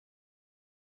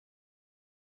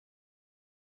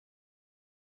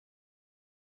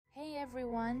Hey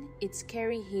everyone, it's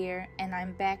Carrie here and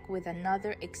I'm back with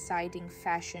another exciting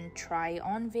fashion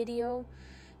try-on video.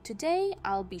 Today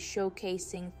I'll be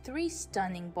showcasing 3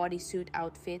 stunning bodysuit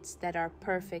outfits that are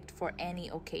perfect for any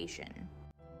occasion.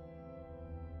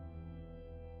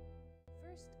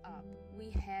 First up,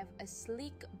 we have a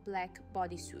sleek black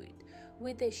bodysuit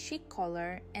with a chic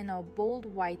collar and a bold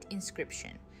white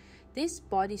inscription. This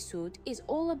bodysuit is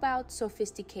all about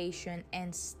sophistication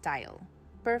and style.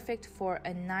 Perfect for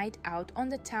a night out on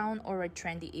the town or a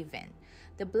trendy event.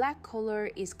 The black collar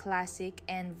is classic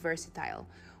and versatile,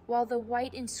 while the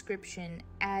white inscription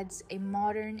adds a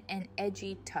modern and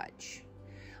edgy touch.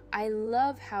 I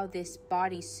love how this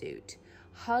bodysuit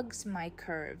hugs my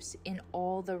curves in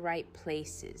all the right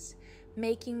places,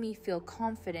 making me feel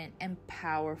confident and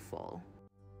powerful.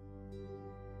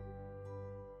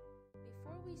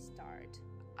 Before we start,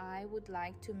 I would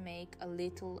like to make a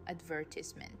little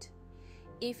advertisement.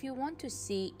 If you want to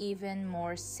see even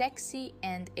more sexy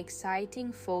and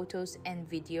exciting photos and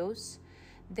videos,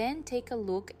 then take a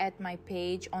look at my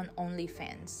page on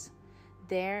OnlyFans.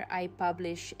 There I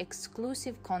publish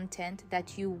exclusive content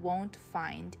that you won't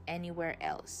find anywhere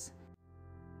else.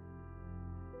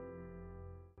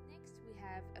 Next we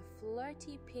have a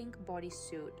flirty pink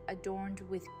bodysuit adorned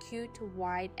with cute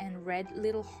white and red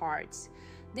little hearts.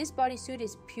 This bodysuit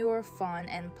is pure fun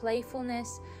and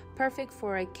playfulness, perfect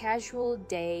for a casual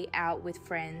day out with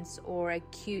friends or a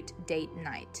cute date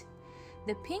night.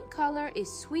 The pink color is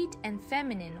sweet and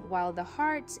feminine, while the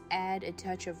hearts add a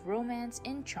touch of romance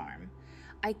and charm.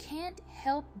 I can't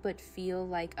help but feel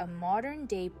like a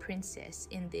modern-day princess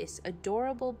in this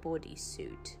adorable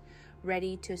bodysuit,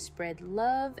 ready to spread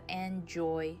love and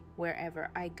joy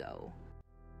wherever I go.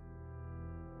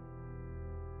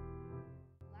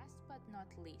 Last but not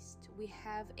least, we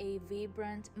have a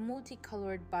vibrant,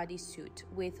 multicolored bodysuit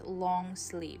with long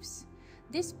sleeves.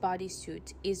 This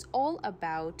bodysuit is all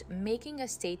about making a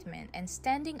statement and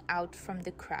standing out from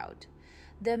the crowd.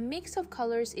 The mix of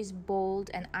colors is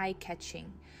bold and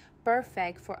eye-catching,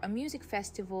 perfect for a music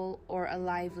festival or a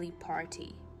lively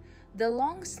party. The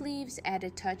long sleeves add a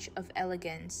touch of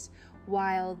elegance,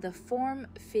 while the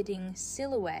form-fitting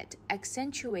silhouette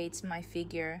accentuates my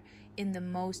figure in the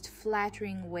most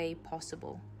flattering way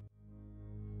possible.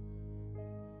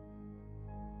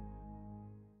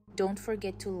 Don't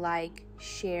forget to like,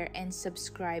 share, and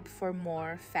subscribe for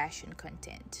more fashion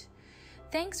content.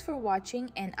 Thanks for watching,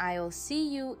 and I'll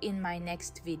see you in my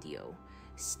next video.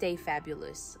 Stay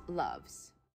fabulous. Loves.